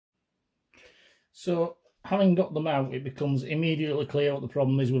So having got them out, it becomes immediately clear what the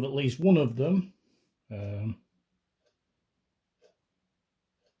problem is with at least one of them. Don't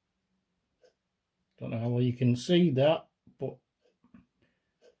know how well you can see that, but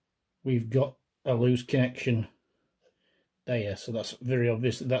we've got a loose connection there, so that's very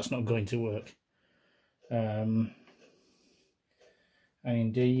obvious that that's not going to work. And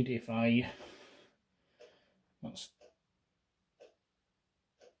indeed, if I...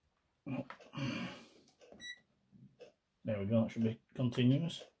 There we go, that should be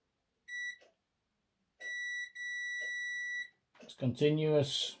continuous. It's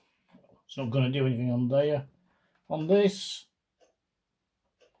continuous. It's not going to do anything on there. On this,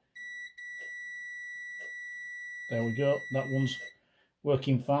 there we go, that one's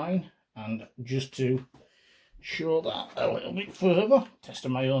working fine. And just to show that a little bit further,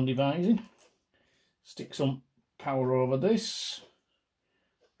 testing my own devising, stick some power over this,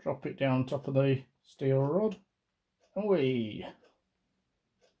 drop it down top of the steel rod, and we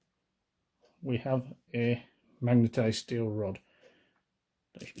have a magnetised steel rod.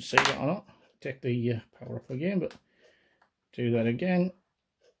 Don't know if you can see that or not. Take the power off again, but do that again.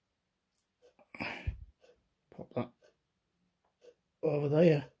 Pop that over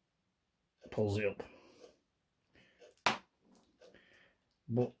there, pulls it up.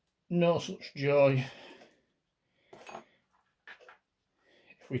 But no such joy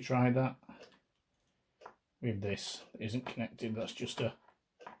if we try that with this. It isn't connected, that's just a...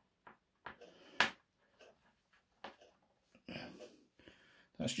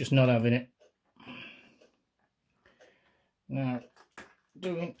 That's just not having it. Now,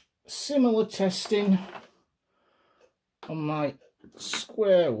 doing similar testing on my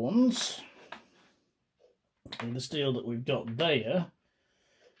square ones with the steel that we've got there.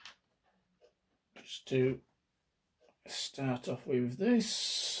 Just to start off with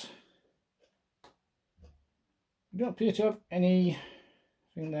this. We don't appear to have anything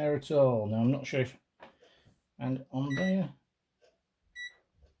there at all. Now, I'm not sure if... And on there...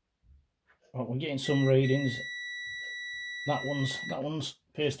 Oh, we're getting some readings. That one's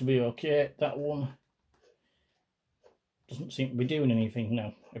appears to be okay. That one doesn't seem to be doing anything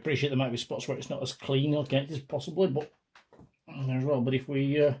now. I appreciate there might be spots where it's not as clean or connected as possibly, but there as well. But if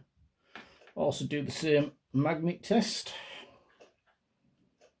we also do the same magnet test,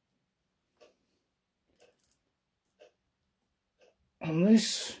 on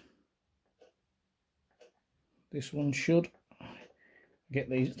this one should get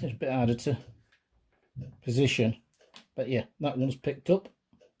these. It's a bit harder to position, but yeah, that one's picked up.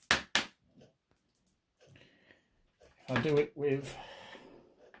 If I do it with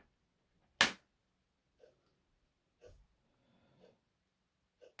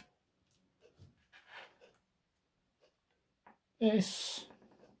this,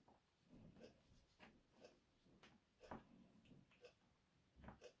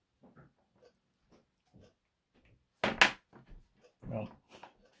 well,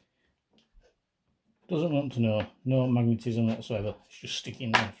 doesn't want to know, no magnetism whatsoever, it's just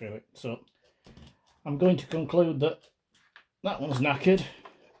sticking there through it. So I'm going to conclude that that one's knackered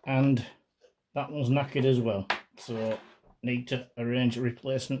and that one's knackered as well, so need to arrange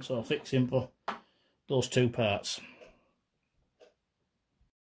replacements or fixing for those two parts.